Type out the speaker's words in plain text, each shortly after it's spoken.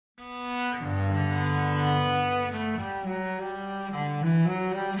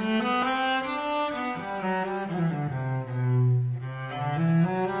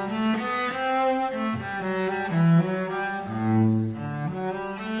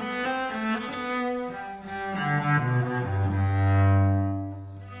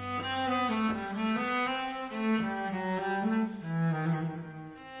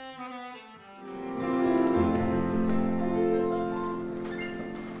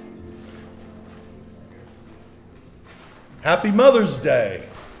Happy Mother's Day.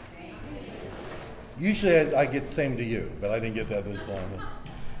 Usually I get same to you, but I didn't get that this time.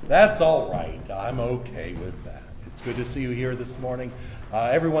 That's all right. I'm okay with that. It's good to see you here this morning.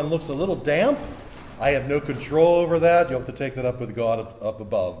 Everyone looks a little damp. I have no control over that. You'll have to take that up with God up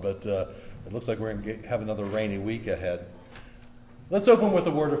above, but it looks like we're going to have another rainy week ahead. Let's open with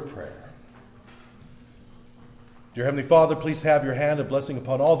a word of prayer. Dear Heavenly Father, please have your hand of blessing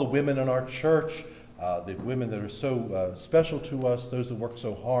upon all the women in our church, the women that are so special to us, those that work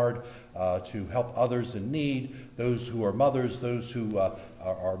so hard to help others in need, those who are mothers, those who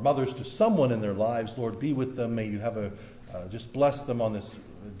are mothers to someone in their lives. Lord, be with them. May you have just bless them on this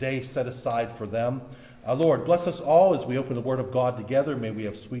day set aside for them. Lord, bless us all as we open the Word of God together. May we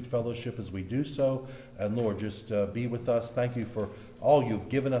have sweet fellowship as we do so. And Lord, just be with us. Thank you for all you've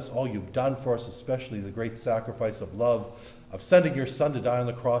given us, all you've done for us, especially the great sacrifice of love, of sending your Son to die on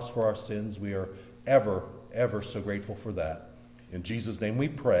the cross for our sins. We are ever, ever so grateful for that. In Jesus' name we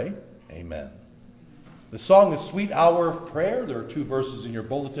pray. Amen. The song is Sweet Hour of Prayer. There are 2 verses in your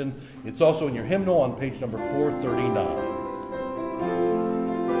bulletin. It's also in your hymnal on page number 439.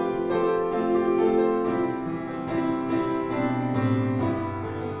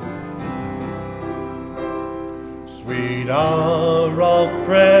 Sweet hour of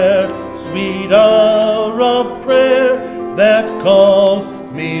prayer, sweet hour of prayer, that calls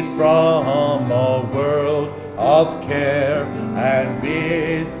me from a world of care and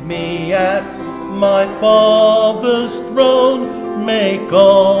bids me at my Father's throne make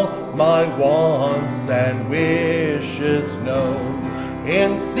all my wants and wishes known.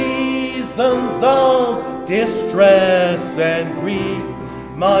 In seasons of distress and grief,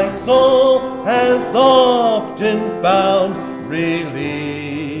 my soul has often found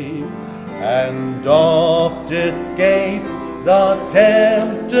relief, and oft escaped the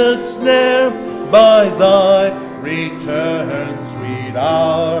tempter's snare by thy return, sweet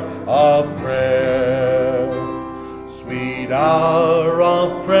hour of prayer. Sweet hour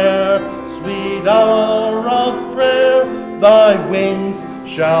of prayer, sweet hour of prayer, thy wings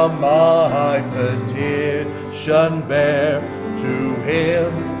shall my petition bear. To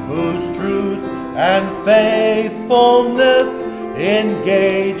him whose truth and faithfulness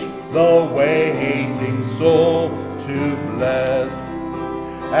engage the waiting soul to bless.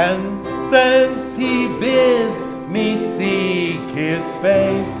 And since he bids me seek his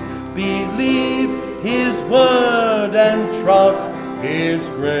face, believe his word and trust his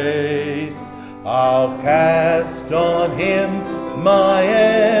grace, I'll cast on him my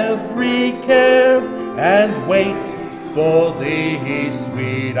every care and wait for thee,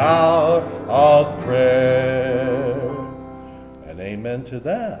 sweet hour of prayer. And amen to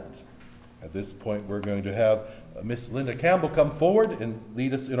that. At this point, we're going to have Miss Linda Campbell come forward and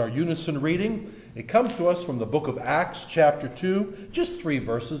lead us in our unison reading. It comes to us from the book of Acts, chapter 2, just 3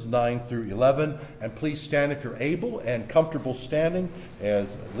 verses, 9 through 11. And please stand if you're able and comfortable standing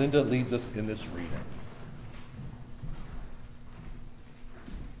as Linda leads us in this reading.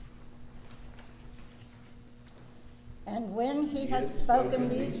 And when he had spoken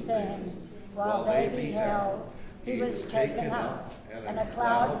these things, while they beheld, he was taken up, and a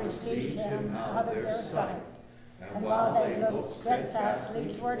cloud received him out of their sight. And while they looked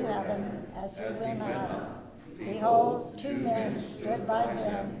steadfastly toward heaven as he went up, behold, 2 men stood by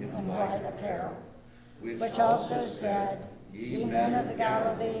them in white apparel, which also said, Ye men of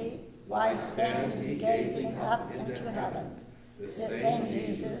Galilee, why stand ye gazing up into heaven? This same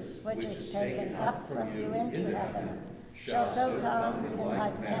Jesus, which is taken up from you into heaven, shall so come in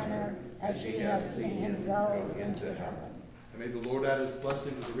like manner as ye have seen him go into heaven. And may the Lord add his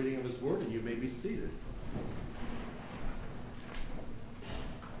blessing to the reading of his word, and you may be seated.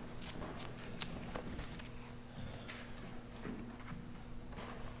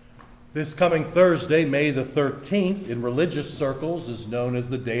 This coming Thursday, May the 13th, in religious circles is known as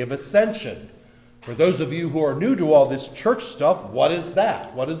the Day of Ascension. For those of you who are new to all this church stuff, what is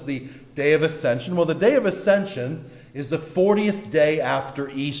that? What is the Day of Ascension? Well, the Day of Ascension is the 40th day after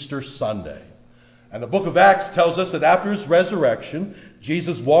Easter Sunday. And the book of Acts tells us that after his resurrection,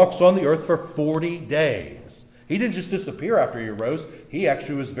 Jesus walks on the earth for 40 days. He didn't just disappear after he arose. He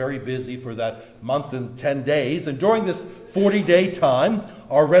actually was very busy for that month and 10 days. And during this 40-day time,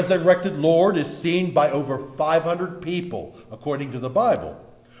 our resurrected Lord is seen by over 500 people, according to the Bible.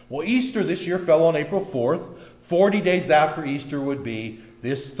 Well, Easter this year fell on April 4th. 40 days after Easter would be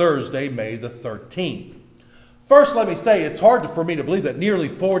this Thursday, May the 13th. First, let me say it's hard for me to believe that nearly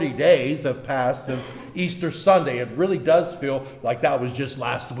 40 days have passed since Easter Sunday. It really does feel like that was just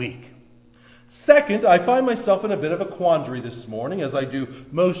last week. Second, I find myself in a bit of a quandary this morning, as I do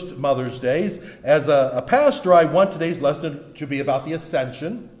most Mother's Days. As a pastor, I want today's lesson to be about the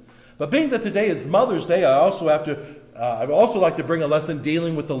ascension. But being that today is Mother's Day, I'd also like to bring a lesson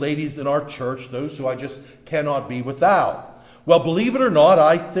dealing with the ladies in our church, those who I just cannot be without. Well, believe it or not,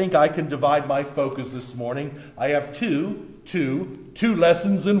 I think I can divide my focus this morning. I have two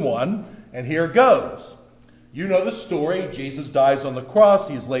lessons in one, and here goes. You know the story. Jesus dies on the cross.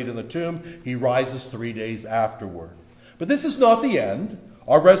 He is laid in the tomb. He rises 3 days afterward. But this is not the end.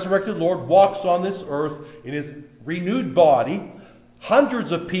 Our resurrected Lord walks on this earth in his renewed body.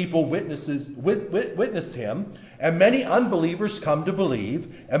 Hundreds of people witness him, and many unbelievers come to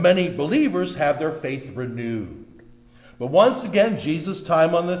believe, and many believers have their faith renewed. But once again, Jesus'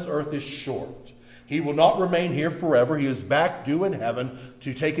 time on this earth is short. He will not remain here forever. He is back due in heaven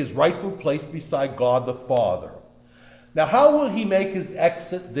to take his rightful place beside God the Father. Now, how will he make his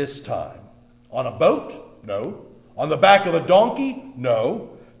exit this time? On a boat? No. On the back of a donkey?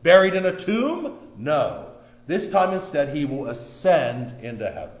 No. Buried in a tomb? No. This time instead he will ascend into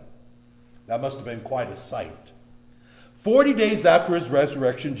heaven. That must have been quite a sight. 40 days after his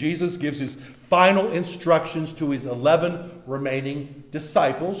resurrection, Jesus gives his final instructions to his 11 remaining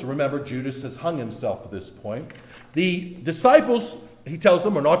disciples. Remember, Judas has hung himself at this point. The disciples, he tells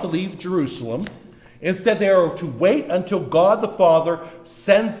them, are not to leave Jerusalem. Instead, they are to wait until God the Father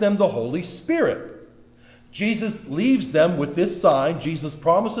sends them the Holy Spirit. Jesus leaves them with this sign. Jesus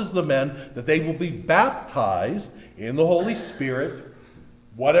promises the men that they will be baptized in the Holy Spirit,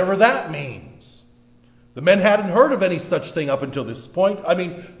 whatever that means. The men hadn't heard of any such thing up until this point. I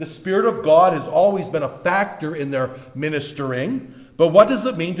mean, the Spirit of God has always been a factor in their ministering. But what does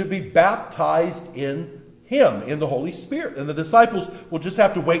it mean to be baptized in him, in the Holy Spirit? And the disciples will just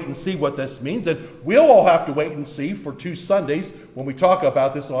have to wait and see what this means. And we'll all have to wait and see for 2 Sundays when we talk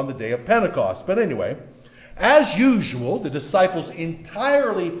about this on the day of Pentecost. But anyway, as usual, the disciples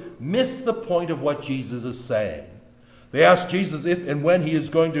entirely miss the point of what Jesus is saying. They ask Jesus if and when he is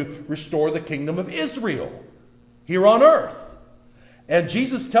going to restore the kingdom of Israel here on earth. And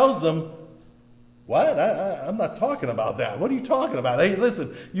Jesus tells them, what? I'm not talking about that. What are you talking about? Hey,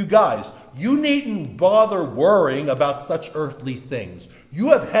 listen, you guys, you needn't bother worrying about such earthly things. You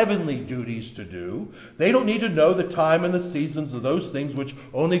have heavenly duties to do. They don't need to know the time and the seasons of those things which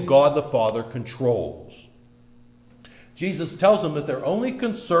only God the Father controls. Jesus tells them that their only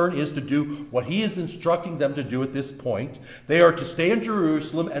concern is to do what he is instructing them to do at this point. They are to stay in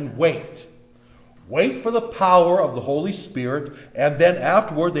Jerusalem and wait. Wait for the power of the Holy Spirit, and then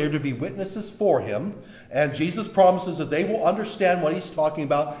afterward they are to be witnesses for him. And Jesus promises that they will understand what he's talking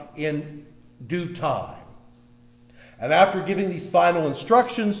about in due time. And after giving these final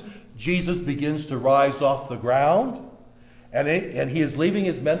instructions, Jesus begins to rise off the ground, and he is leaving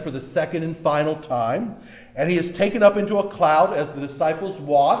his men for the second and final time. And he is taken up into a cloud as the disciples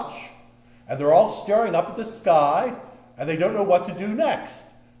watch, and they're all staring up at the sky, and they don't know what to do next.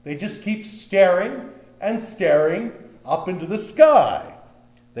 They just keep staring and staring up into the sky.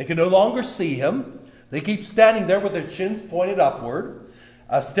 They can no longer see him. They keep standing there with their chins pointed upward,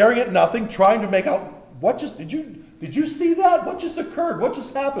 staring at nothing, trying to make out, what just, did you see that? What just occurred? What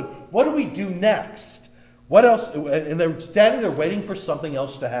just happened? What do we do next? What else? And they're standing there waiting for something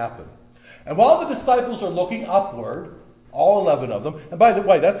else to happen. And while the disciples are looking upward, all 11 of them, and by the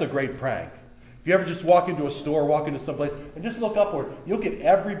way, that's a great prank. If you ever just walk into a store, walk into someplace, and just look upward, you'll get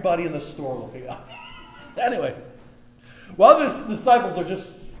everybody in the store looking up. Anyway, while the disciples are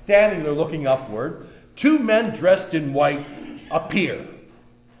just standing there looking upward, 2 men dressed in white appear,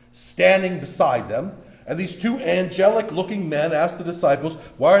 standing beside them. And these 2 angelic-looking men ask the disciples,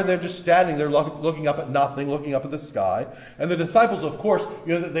 why are they just standing there looking up at nothing, looking up at the sky? And the disciples, of course,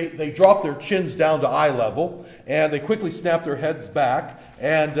 they drop their chins down to eye level, and they quickly snap their heads back.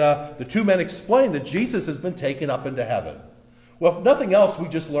 And the 2 men explain that Jesus has been taken up into heaven. Well, if nothing else, we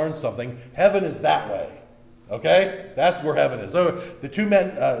just learned something. Heaven is that way. Okay? That's where heaven is. So the 2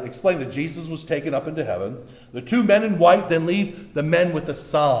 men explain that Jesus was taken up into heaven. The 2 men in white then leave the men with a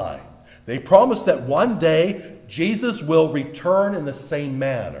sign. They promise that one day Jesus will return in the same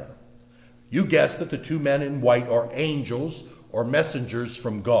manner. You guessed that the 2 men in white are angels or messengers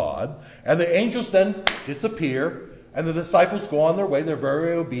from God. And the angels then disappear, and the disciples go on their way. They're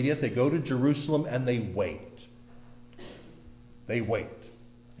very obedient. They go to Jerusalem and they wait. They wait.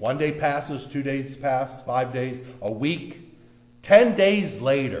 1 day passes, 2 days pass, 5 days, a week. 10 days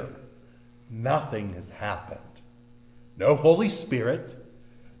later, nothing has happened. No Holy Spirit.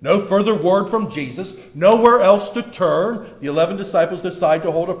 No further word from Jesus. Nowhere else to turn. The 11 disciples decide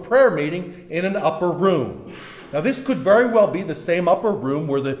to hold a prayer meeting in an upper room. Now, this could very well be the same upper room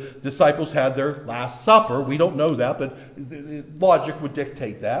where the disciples had their Last Supper. We don't know that, but the logic would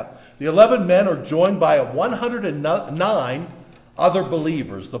dictate that. The 11 men are joined by 109 other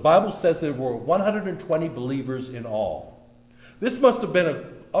believers. The Bible says there were 120 believers in all. This must have been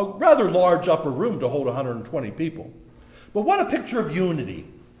a rather large upper room to hold 120 people. But what a picture of unity.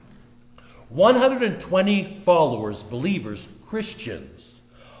 120 followers, believers, Christians,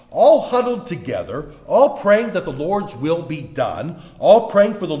 all huddled together, all praying that the Lord's will be done, all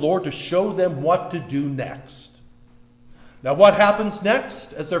praying for the Lord to show them what to do next. Now, what happens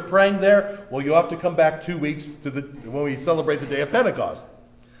next as they're praying there? Well, you'll have to come back 2 weeks to when we celebrate the day of Pentecost.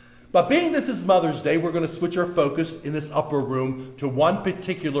 But being this is Mother's Day, we're going to switch our focus in this upper room to one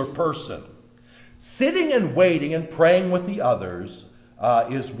particular person. Sitting and waiting and praying with the others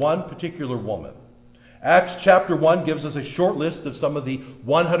is one particular woman. Acts chapter 1 gives us a short list of some of the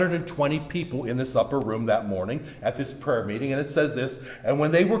 120 people in this upper room that morning at this prayer meeting. And it says this, "And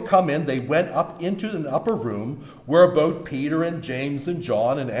when they were come in, they went up into an upper room where abode Peter and James and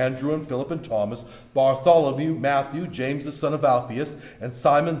John and Andrew and Philip and Thomas, Bartholomew, Matthew, James the son of Alphaeus, and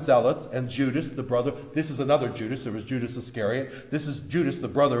Simon Zealots, and Judas the brother." This is another Judas. There was Judas Iscariot. This is Judas the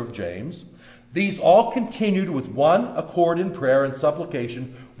brother of James. "These all continued with one accord in prayer and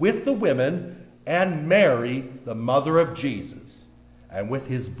supplication with the women and Mary, the mother of Jesus, and with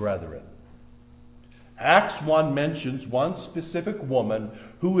his brethren." Acts 1 mentions one specific woman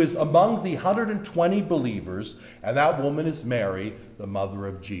who is among the 120 believers, and that woman is Mary, the mother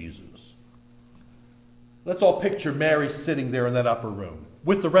of Jesus. Let's all picture Mary sitting there in that upper room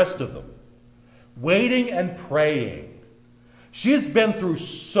with the rest of them, waiting and praying. She has been through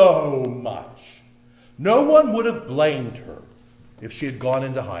so much. No one would have blamed her if she had gone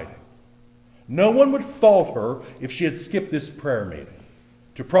into hiding. No one would fault her if she had skipped this prayer meeting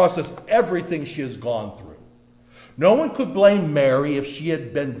to process everything she has gone through. No one could blame Mary if she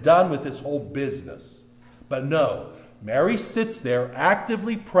had been done with this whole business. But no, Mary sits there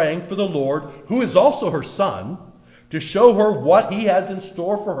actively praying for the Lord, who is also her son, to show her what he has in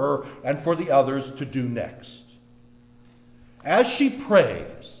store for her and for the others to do next. As she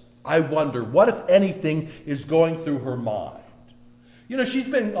prays, I wonder what, if anything, is going through her mind. You know, she's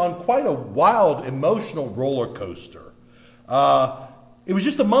been on quite a wild emotional roller coaster. It was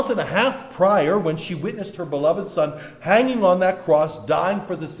just a month and a half prior when she witnessed her beloved son hanging on that cross, dying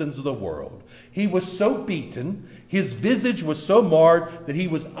for the sins of the world. He was so beaten, his visage was so marred that he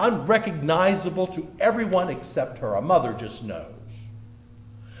was unrecognizable to everyone except her. A mother just knows.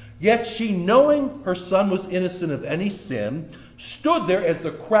 Yet she, knowing her son was innocent of any sin, stood there as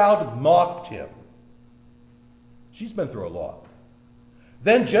the crowd mocked him. She's been through a lot.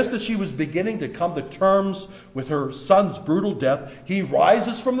 Then, just as she was beginning to come to terms with her son's brutal death, he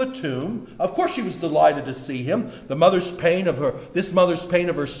rises from the tomb. Of course, she was delighted to see him. This mother's pain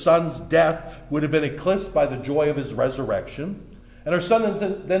of her son's death would have been eclipsed by the joy of his resurrection. And her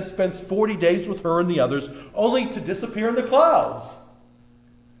son then spends 40 days with her and the others, only to disappear in the clouds.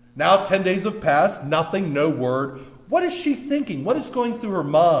 Now 10 days have passed, nothing, no word. What is she thinking? What is going through her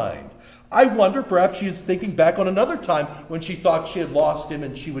mind? I wonder, perhaps she is thinking back on another time when she thought she had lost him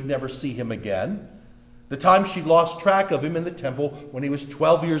and she would never see him again. The time she lost track of him in the temple when he was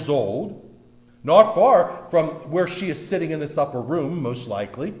 12 years old. Not far from where she is sitting in this upper room, most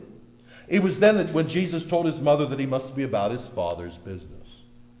likely. It was then that when Jesus told his mother that he must be about his Father's business.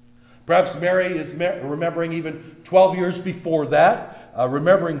 Perhaps Mary is remembering even 12 years before that,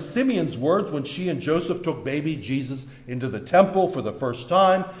 remembering Simeon's words when she and Joseph took baby Jesus into the temple for the first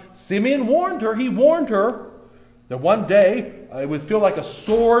time. Simeon warned her, he warned her that one day it would feel like a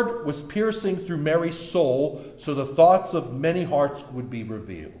sword was piercing through Mary's soul, so the thoughts of many hearts would be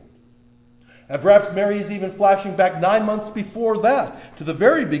revealed. And perhaps Mary is even flashing back 9 months before that, to the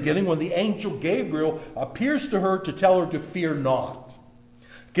very beginning when the angel Gabriel appears to her to tell her to fear not.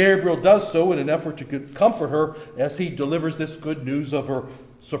 Gabriel does so in an effort to comfort her as he delivers this good news of her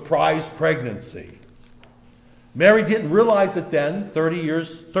surprise pregnancy. Mary didn't realize it then,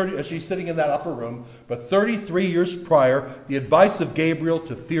 as she's sitting in that upper room, but 33 years prior, the advice of Gabriel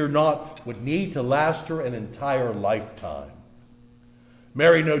to fear not would need to last her an entire lifetime.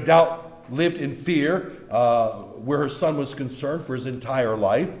 Mary, no doubt, lived in fear where her son was concerned for his entire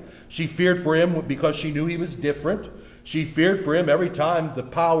life. She feared for him because she knew he was different. She feared for him every time the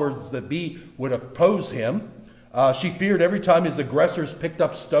powers that be would oppose him. She feared every time his aggressors picked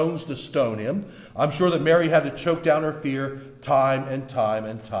up stones to stone him. I'm sure that Mary had to choke down her fear time and time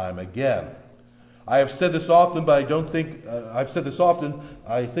and time again. I have said this often, but I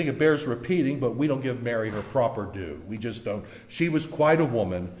think it bears repeating, but we don't give Mary her proper due. We just don't. She was quite a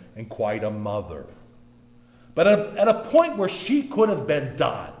woman and quite a mother. But at a point where she could have been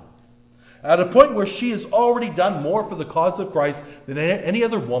done, at a point where she has already done more for the cause of Christ than any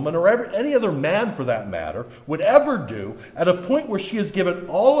other woman or any other man for that matter would ever do, at a point where she has given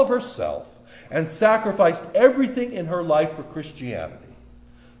all of herself and sacrificed everything in her life for Christianity,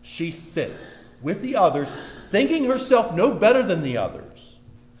 she sits with the others, thinking herself no better than the others,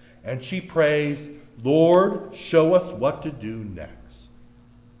 and she prays, Lord, show us what to do next.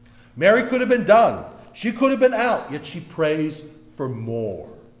 Mary could have been done. She could have been out, yet she prays for more.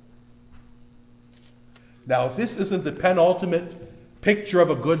 Now, if this isn't the penultimate picture of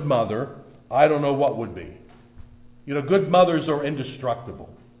a good mother, I don't know what would be. You know, good mothers are indestructible.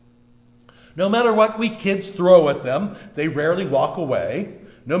 No matter what we kids throw at them, they rarely walk away.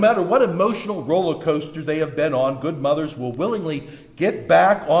 No matter what emotional roller coaster they have been on, good mothers will willingly get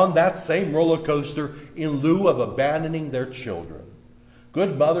back on that same roller coaster in lieu of abandoning their children.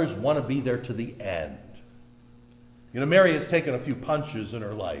 Good mothers want to be there to the end. You know, Mary has taken a few punches in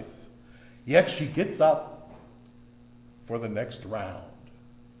her life, yet she gets up for the next round,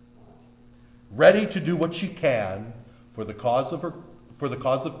 ready to do what she can for the cause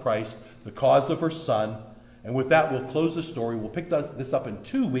of Christ, the cause of her Son. And with that, we'll close the story. We'll pick this up in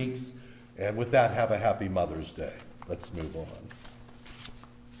 2 weeks, and with that, have a happy Mother's Day. Let's move on.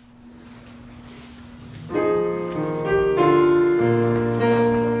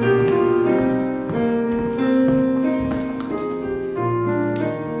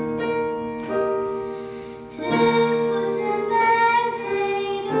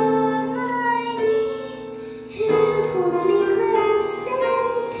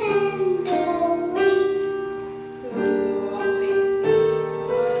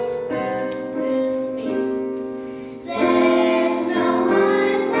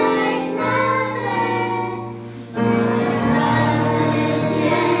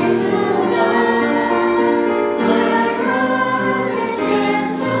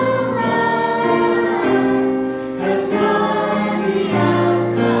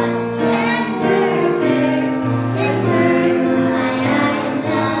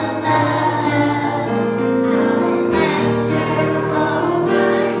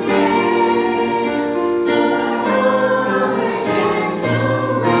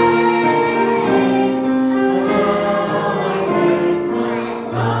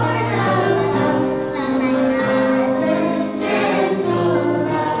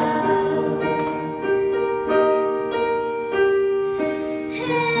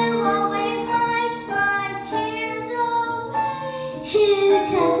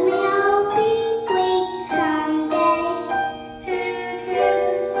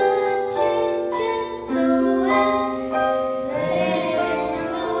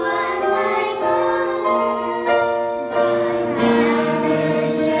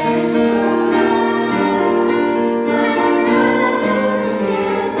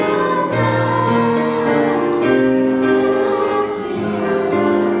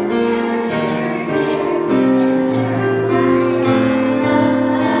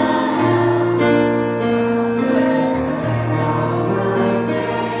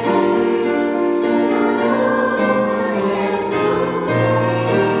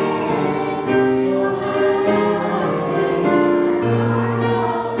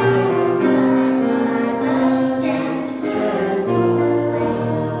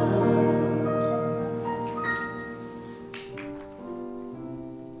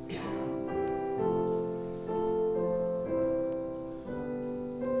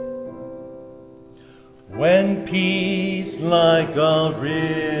 When peace like a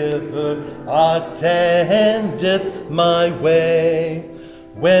river attendeth my way,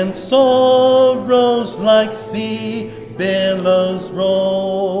 when sorrows like sea billows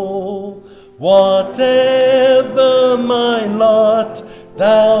roll, whatever my lot,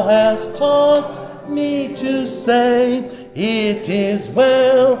 thou hast taught me to say, it is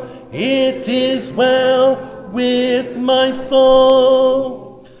well with my soul.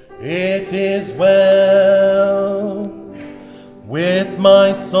 It is well with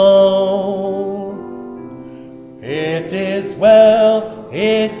my soul. It is well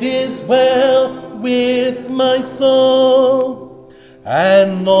with my soul.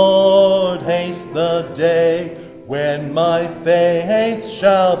 And Lord, haste the day when my faith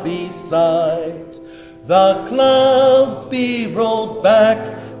shall be sight. The clouds be rolled back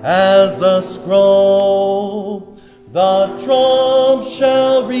as a scroll. The trump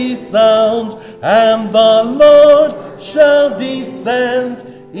shall resound, and the Lord shall descend.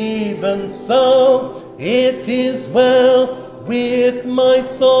 Even so, it is well with my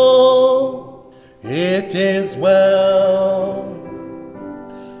soul. It is well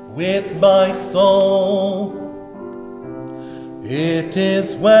with my soul. It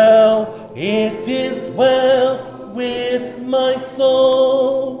is well with my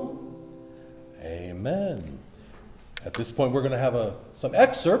soul. Amen. At this point, we're going to have some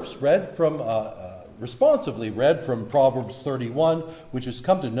excerpts read from, responsively read from Proverbs 31, which has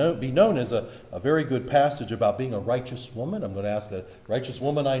come to be known as a very good passage about being a righteous woman. I'm going to ask a righteous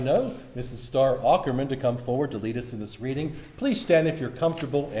woman I know, Mrs. Starr Ackerman, to come forward to lead us in this reading. Please stand if you're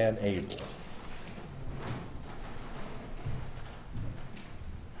comfortable and able.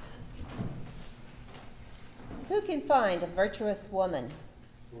 Who can find a virtuous woman?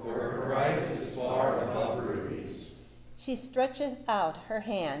 For her price is far above rubies. She stretcheth out her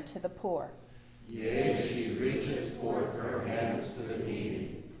hand to the poor. Yea, she reacheth forth her hands to the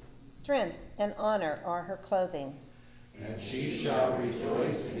needy. Strength and honor are her clothing. And she shall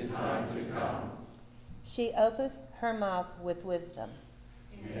rejoice in time to come. She openeth her mouth with wisdom.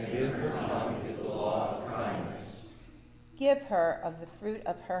 And in her tongue is the law of kindness. Give her of the fruit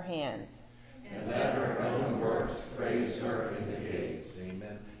of her hands. And let her own works praise her in the gates.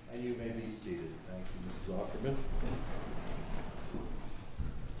 Amen. And you may be seated. Thank you, Mrs. Ackerman.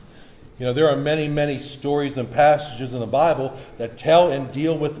 You know, there are many, many stories and passages in the Bible that tell and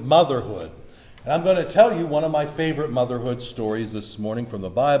deal with motherhood. And I'm going to tell you one of my favorite motherhood stories this morning from the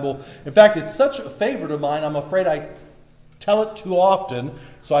Bible. In fact, it's such a favorite of mine, I'm afraid I tell it too often.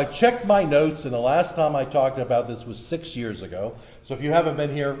 So I checked my notes, and the last time I talked about this was 6 years ago. So if you haven't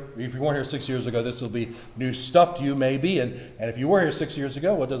been here, if you weren't here 6 years ago, this will be new stuff to you maybe. And if you were here 6 years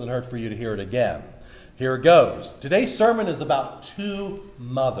ago, well, it doesn't hurt for you to hear it again. Here it goes. Today's sermon is about two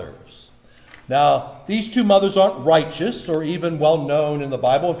mothers. Now, these two mothers aren't righteous or even well known in the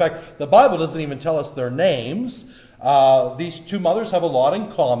Bible. In fact, the Bible doesn't even tell us their names. These two mothers have a lot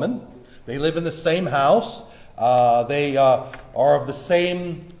in common. They live in the same house. They are of the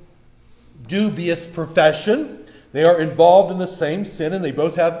same dubious profession. They are involved in the same sin, and they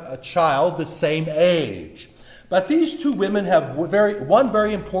both have a child the same age. But these two women have one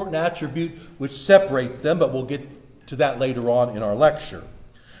very important attribute which separates them, but we'll get to that later on in our lecture.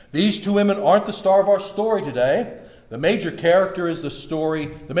 These two women aren't the star of our story today. The major character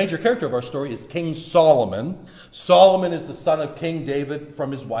of our story is King Solomon. Solomon is the son of King David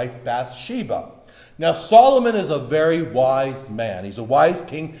from his wife Bathsheba. Now, Solomon is a very wise man. He's a wise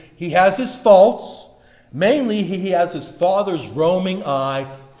king. He has his faults. Mainly, he has his father's roaming eye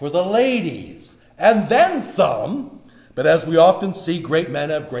for the ladies, and then some. But as we often see, great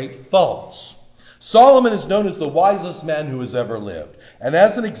men have great faults. Solomon is known as the wisest man who has ever lived. And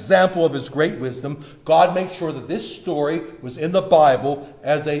as an example of his great wisdom, God made sure that this story was in the Bible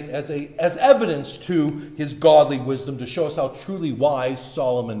as evidence to his godly wisdom, to show us how truly wise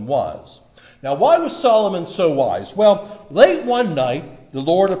Solomon was. Now, why was Solomon so wise? Well, late one night, the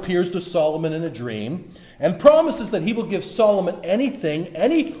Lord appears to Solomon in a dream and promises that he will give Solomon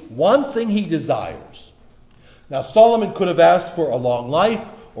any one thing he desires. Now, Solomon could have asked for a long life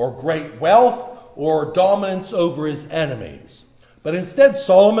or great wealth or dominance over his enemies. But instead,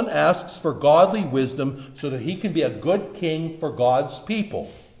 Solomon asks for godly wisdom so that he can be a good king for God's people.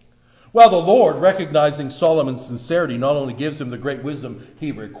 Well, the Lord, recognizing Solomon's sincerity, not only gives him the great wisdom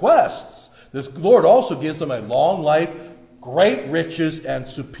he requests, this Lord also gives him a long life, great riches, and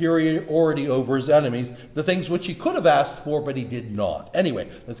superiority over his enemies, the things which he could have asked for, but he did not.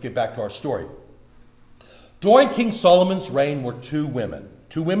 Anyway, let's get back to our story. During King Solomon's reign were two women.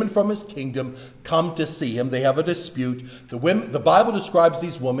 Two women from his kingdom come to see him. They have a dispute. The Bible describes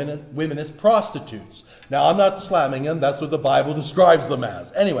these women as prostitutes. Now, I'm not slamming them. That's what the Bible describes them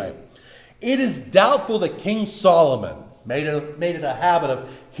as. Anyway, it is doubtful that King Solomon made it a habit of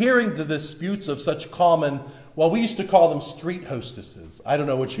hearing the disputes of such common, well, we used to call them street hostesses. I don't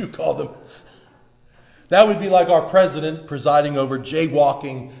know what you call them. That would be like our president presiding over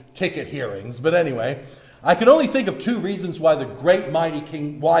jaywalking ticket hearings. But anyway, I can only think of two reasons why the great,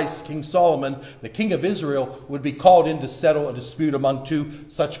 mighty, wise King Solomon, the king of Israel, would be called in to settle a dispute among two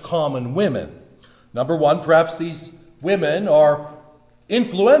such common women. Number one, perhaps these women are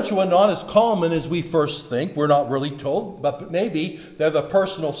influential and not as common as we first think. We're not really told, but maybe they're the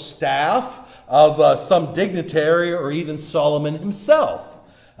personal staff of some dignitary or even Solomon himself.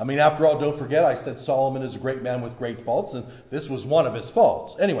 I mean, after all, don't forget, I said Solomon is a great man with great faults, and this was one of his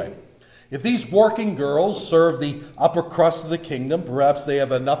faults. Anyway, if these working girls serve the upper crust of the kingdom, perhaps they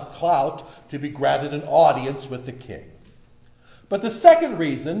have enough clout to be granted an audience with the king. But the second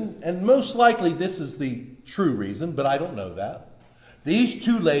reason, and most likely this is the true reason, but I don't know that, these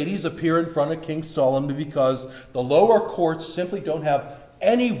two ladies appear in front of King Solomon because the lower courts simply don't have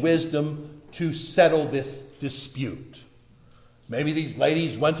any wisdom to settle this dispute. Maybe these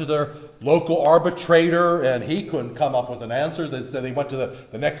ladies went to their local arbitrator and he couldn't come up with an answer. So they went to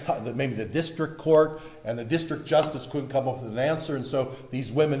maybe the district court, and the district justice couldn't come up with an answer. And so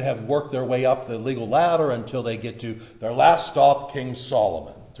these women have worked their way up the legal ladder until they get to their last stop, King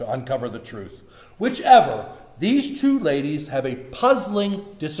Solomon, to uncover the truth. Whichever, these two ladies have a puzzling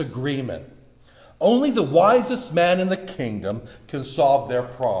disagreement. Only the wisest man in the kingdom can solve their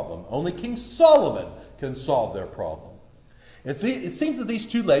problem. Only King Solomon can solve their problem. It seems that these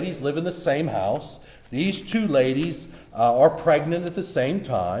two ladies live in the same house. These two ladies are pregnant at the same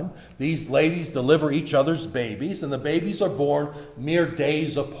time. These ladies deliver each other's babies, and the babies are born mere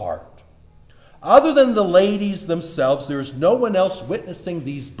days apart. Other than the ladies themselves, there is no one else witnessing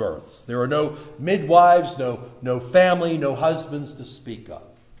these births. There are no midwives, no family, no husbands to speak of.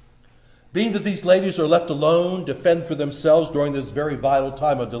 Being that these ladies are left alone to fend for themselves during this very vital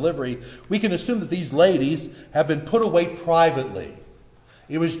time of delivery, we can assume that these ladies have been put away privately.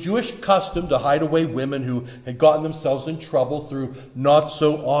 It was Jewish custom to hide away women who had gotten themselves in trouble through not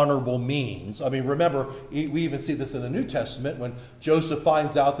so honorable means. I mean, remember, we even see this in the New Testament when Joseph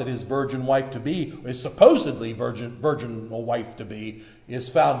finds out that his virgin wife-to-be, his supposedly virginal wife-to-be, is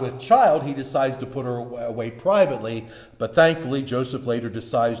found with child. He decides to put her away privately, but thankfully Joseph later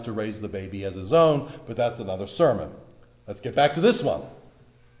decides to raise the baby as his own, but that's another sermon. Let's get back to this one.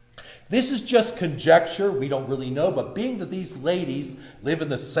 This is just conjecture. We don't really know, but being that these ladies live in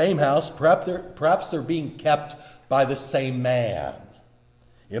the same house, perhaps they're being kept by the same man.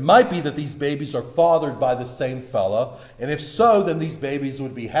 It might be that these babies are fathered by the same fellow, and if so, then these babies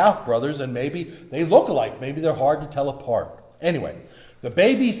would be half-brothers, and maybe they look alike. Maybe they're hard to tell apart. Anyway, the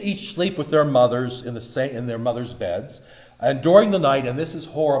babies each sleep with their mothers in their mothers' beds, and during the night, and this is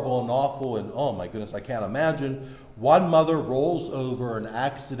horrible and awful, and oh my goodness, I can't imagine, one mother rolls over and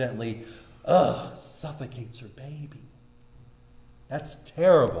accidentally suffocates her baby. That's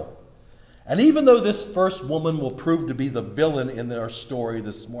terrible. And even though this first woman will prove to be the villain in our story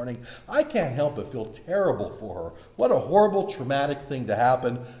this morning, I can't help but feel terrible for her. What a horrible, traumatic thing to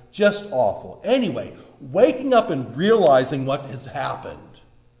happen. Just awful. Anyway, waking up and realizing what has happened.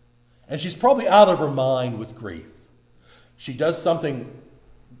 And she's probably out of her mind with grief. She does something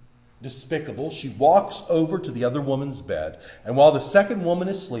despicable. She walks over to the other woman's bed, and while the second woman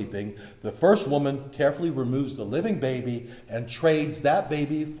is sleeping, the first woman carefully removes the living baby and trades that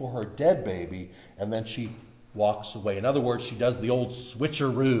baby for her dead baby, and then she walks away. In other words, she does the old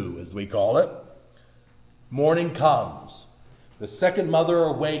switcheroo, as we call it. Morning comes. The second mother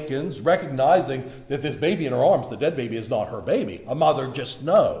awakens, recognizing that this baby in her arms, the dead baby, is not her baby. A mother just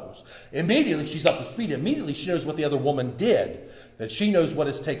knows. Immediately, she's up to speed. Immediately, she knows what the other woman did, that she knows what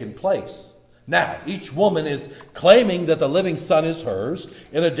has taken place. Now, each woman is claiming that the living son is hers.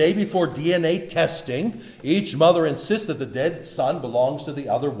 In a day before DNA testing, each mother insists that the dead son belongs to the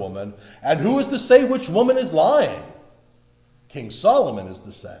other woman. And who is to say which woman is lying? King Solomon is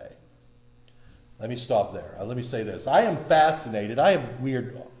to say. Let me stop there. Let me say this. I am fascinated. I have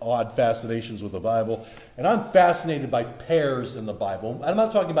weird, odd fascinations with the Bible. And I'm fascinated by pairs in the Bible. I'm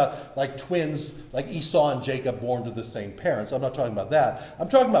not talking about like twins, like Esau and Jacob born to the same parents. I'm not talking about that. I'm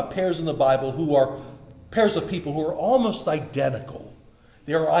talking about pairs in the Bible who are pairs of people who are almost identical.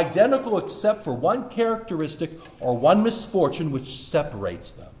 They are identical except for one characteristic or one misfortune which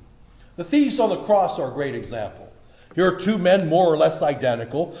separates them. The thieves on the cross are a great example. Here are two men more or less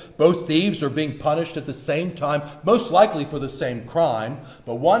identical. Both thieves are being punished at the same time, most likely for the same crime,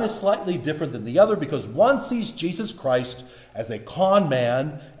 but one is slightly different than the other because one sees Jesus Christ as a con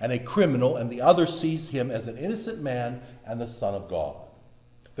man and a criminal, and the other sees him as an innocent man and the Son of God.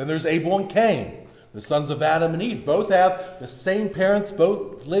 Then there's Abel and Cain, the sons of Adam and Eve. Both have the same parents,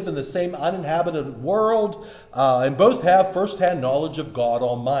 both live in the same uninhabited world, and both have first-hand knowledge of God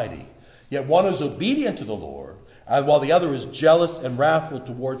Almighty. Yet one is obedient to the Lord, and while the other is jealous and wrathful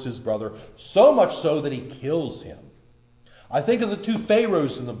towards his brother, so much so that he kills him. I think of the two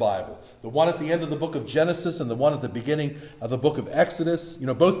Pharaohs in the Bible, the one at the end of the book of Genesis and the one at the beginning of the book of Exodus. You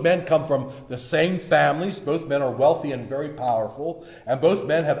know, both men come from the same families. Both men are wealthy and very powerful, and both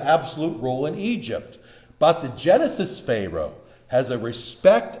men have absolute rule in Egypt. But the Genesis Pharaoh has a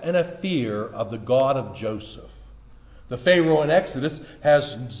respect and a fear of the God of Joseph. The Pharaoh in Exodus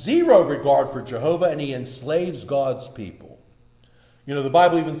has zero regard for Jehovah, and he enslaves God's people. You know, the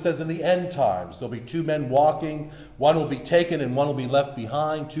Bible even says in the end times, there'll be two men walking, one will be taken and one will be left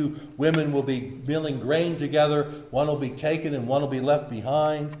behind. Two women will be milling grain together, one will be taken and one will be left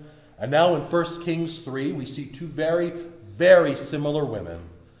behind. And now in 1 Kings 3, we see two very, very similar women,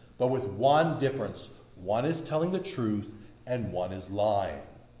 but with one difference. One is telling the truth and one is lying.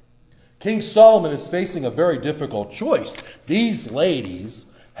 King Solomon is facing a very difficult choice. These ladies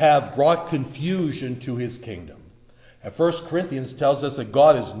have brought confusion to his kingdom. And 1 Corinthians tells us that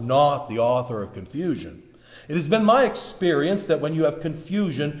God is not the author of confusion. It has been my experience that when you have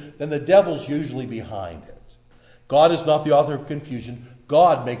confusion, then the devil's usually behind it. God is not the author of confusion.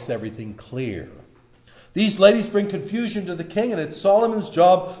 God makes everything clear. These ladies bring confusion to the king, and it's Solomon's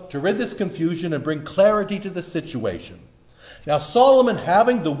job to rid this confusion and bring clarity to the situation. Now, Solomon,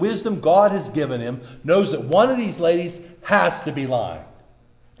 having the wisdom God has given him, knows that one of these ladies has to be lying.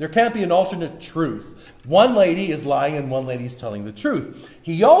 There can't be an alternate truth. One lady is lying and one lady is telling the truth.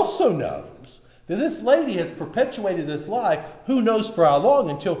 He also knows that this lady has perpetuated this lie, who knows for how long,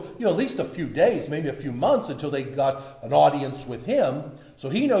 until, at least a few days, maybe a few months, until they got an audience with him. So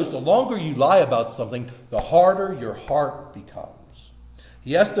he knows the longer you lie about something, the harder your heart becomes.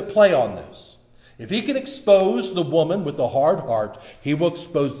 He has to play on this. If he can expose the woman with the hard heart, he will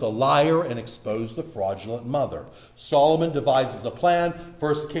expose the liar and expose the fraudulent mother. Solomon devises a plan.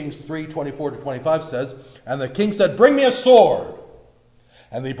 1 Kings 3:24-25 says, "And the king said, 'Bring me a sword.'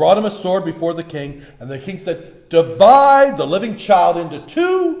 And they brought him a sword before the king. And the king said, 'Divide the living child into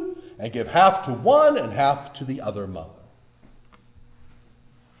two, and give half to one and half to the other mother.'"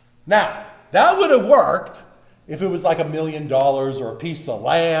 Now, that would have worked if it was like $1 million or a piece of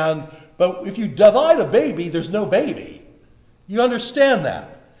land. But if you divide a baby, there's no baby. You understand that?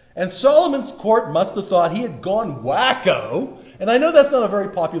 And Solomon's court must have thought he had gone wacko. And I know that's not a very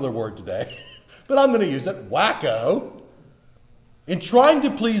popular word today, but I'm going to use it, wacko. In trying to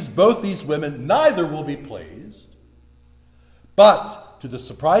please both these women, neither will be pleased. But to the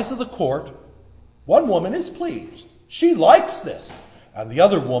surprise of the court, one woman is pleased. She likes this. And the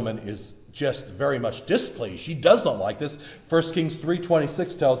other woman is just very much displeased. She does not like this. 1 Kings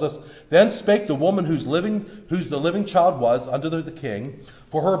 3:26 tells us, "Then spake the woman whose the living child was unto the king,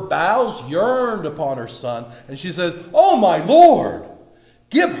 for her bowels yearned upon her son. And she said, 'O my lord,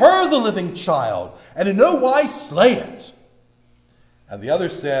 give her the living child, and in no wise slay it.' And the other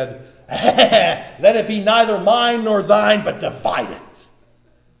said, 'Let it be neither mine nor thine, but divide it.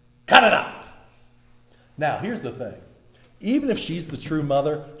 Cut it up.'" Now, here's the thing. Even if she's the true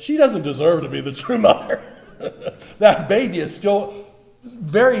mother, she doesn't deserve to be the true mother. That baby is still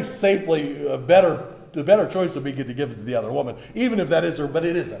very safely the better choice would be to give it to the other woman, even if that is her, but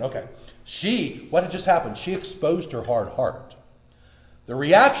it isn't. Okay. What had just happened? She exposed her hard heart. The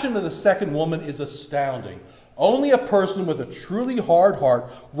reaction of the second woman is astounding. Only a person with a truly hard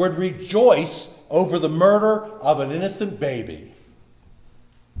heart would rejoice over the murder of an innocent baby.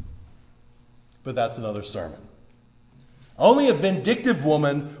 But that's another sermon. Only a vindictive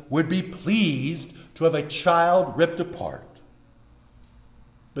woman would be pleased to have a child ripped apart.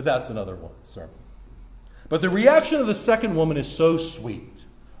 But that's another sermon. But the reaction of the second woman is so sweet.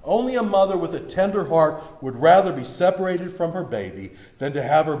 Only a mother with a tender heart would rather be separated from her baby than to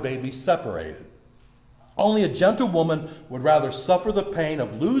have her baby separated. Only a gentle woman would rather suffer the pain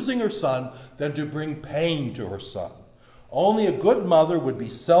of losing her son than to bring pain to her son. Only a good mother would be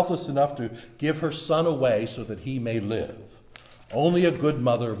selfless enough to give her son away so that he may live. Only a good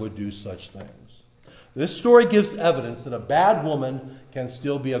mother would do such things. This story gives evidence that a bad woman can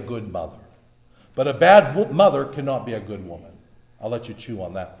still be a good mother. But a bad mother cannot be a good woman. I'll let you chew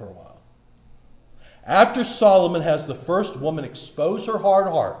on that for a while. After Solomon has the first woman expose her hard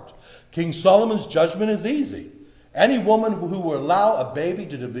heart, King Solomon's judgment is easy. Any woman who will allow a baby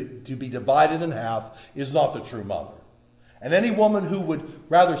to be divided in half is not the true mother. And any woman who would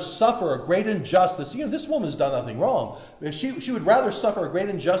rather suffer a great injustice, this woman's done nothing wrong. She would rather suffer a great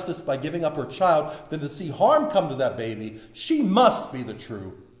injustice by giving up her child than to see harm come to that baby. She must be the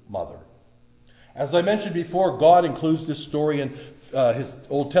true mother. As I mentioned before, God includes this story in his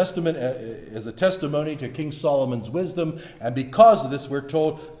Old Testament as a testimony to King Solomon's wisdom. And because of this, we're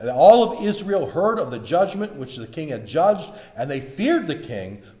told that all of Israel heard of the judgment which the king had judged, and they feared the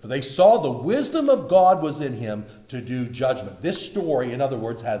king, for they saw the wisdom of God was in him to do judgment. This story, in other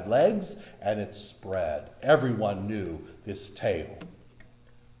words, had legs and it spread. Everyone knew this tale.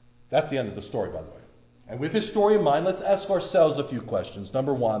 That's the end of the story, by the way. And with this story in mind, let's ask ourselves a few questions.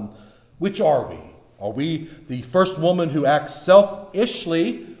 Number one, which are we? Are we the first woman who acts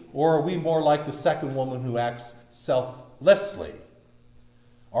selfishly, or are we more like the second woman who acts selflessly?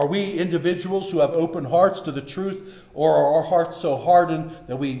 Are we individuals who have open hearts to the truth, or are our hearts so hardened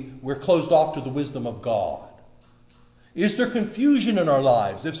that we're closed off to the wisdom of God? Is there confusion in our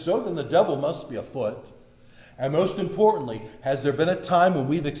lives? If so, then the devil must be afoot. And most importantly, has there been a time when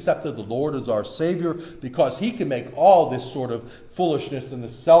we've accepted the Lord as our Savior, because he can make all this sort of foolishness and the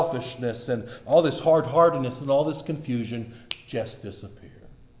selfishness and all this hard-heartedness and all this confusion just disappear?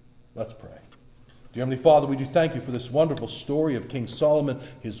 Let's pray. Dear Heavenly Father, we do thank you for this wonderful story of King Solomon,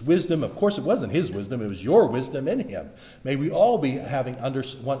 his wisdom. Of course, it wasn't his wisdom, it was your wisdom in him. May we all be having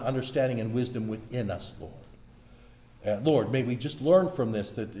one understanding and wisdom within us, Lord. Lord, may we just learn from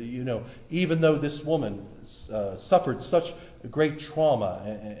this that, even though this woman suffered such great trauma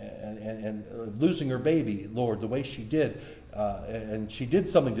and losing her baby, Lord, the way she did, and she did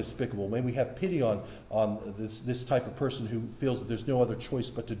something despicable, may we have pity on this type of person who feels that there's no other choice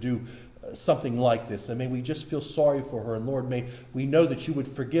but to do something like this. And may we just feel sorry for her. And Lord, may we know that you would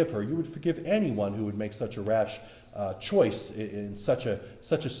forgive her. You would forgive anyone who would make such a rash choice in such a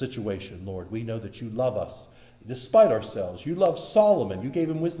situation, Lord. We know that you love us despite ourselves. You love Solomon. You gave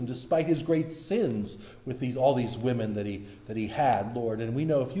him wisdom despite his great sins with all these women that he had, Lord. And we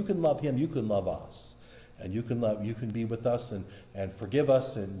know if you can love him, you can love us. And you can be with us and forgive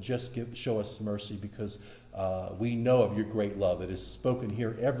us and just show us mercy, because we know of your great love that is spoken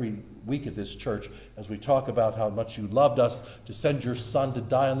here every week at this church as we talk about how much you loved us to send your Son to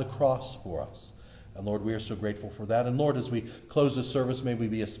die on the cross for us. And Lord, we are so grateful for that. And Lord, as we close this service, may we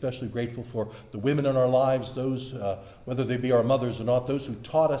be especially grateful for the women in our lives, those, whether they be our mothers or not, those who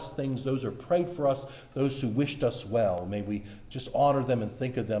taught us things, those who prayed for us, those who wished us well. May we just honor them and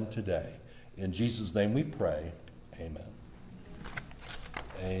think of them today. In Jesus' name we pray. Amen.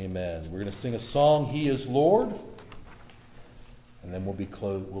 Amen. We're going to sing a song, He is Lord, and then we'll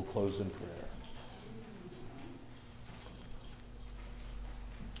close in prayer.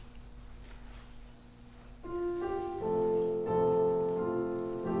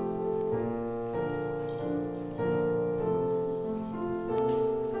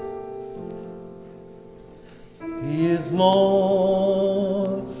 He is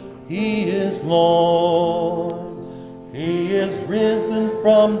Lord, He is Lord. He is risen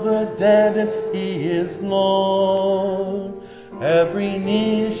from the dead, and He is Lord. Every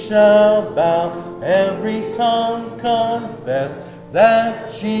knee shall bow, every tongue confess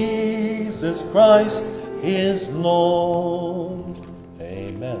that Jesus Christ is Lord.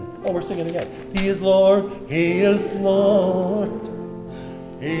 Amen. Oh, we're singing again. He is Lord, He is Lord.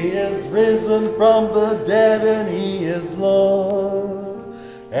 He is risen from the dead, and He is Lord.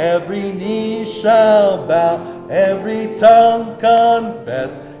 Every knee shall bow, every tongue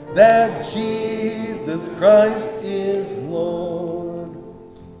confess that Jesus Christ is Lord.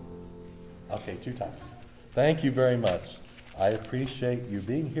 Okay, 2 times. Thank you very much. I appreciate you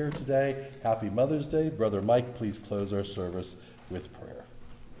being here today. Happy Mother's Day. Brother Mike, please close our service with prayer.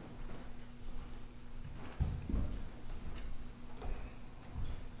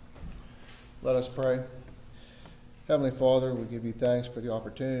 Let us pray. Heavenly Father, we give you thanks for the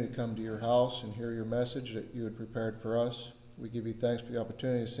opportunity to come to your house and hear your message that you had prepared for us. We give you thanks for the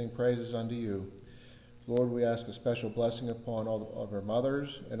opportunity to sing praises unto you. Lord, we ask a special blessing upon all of our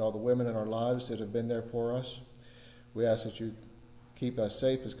mothers and all the women in our lives that have been there for us. We ask that you keep us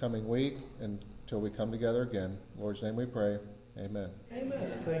safe this coming week until we come together again. In Lord's name we pray. Amen.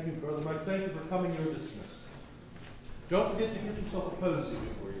 Amen. Thank you, Brother Mike. Thank you for coming. You're dismissed. Don't forget to get yourself a posy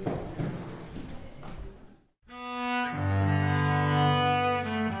before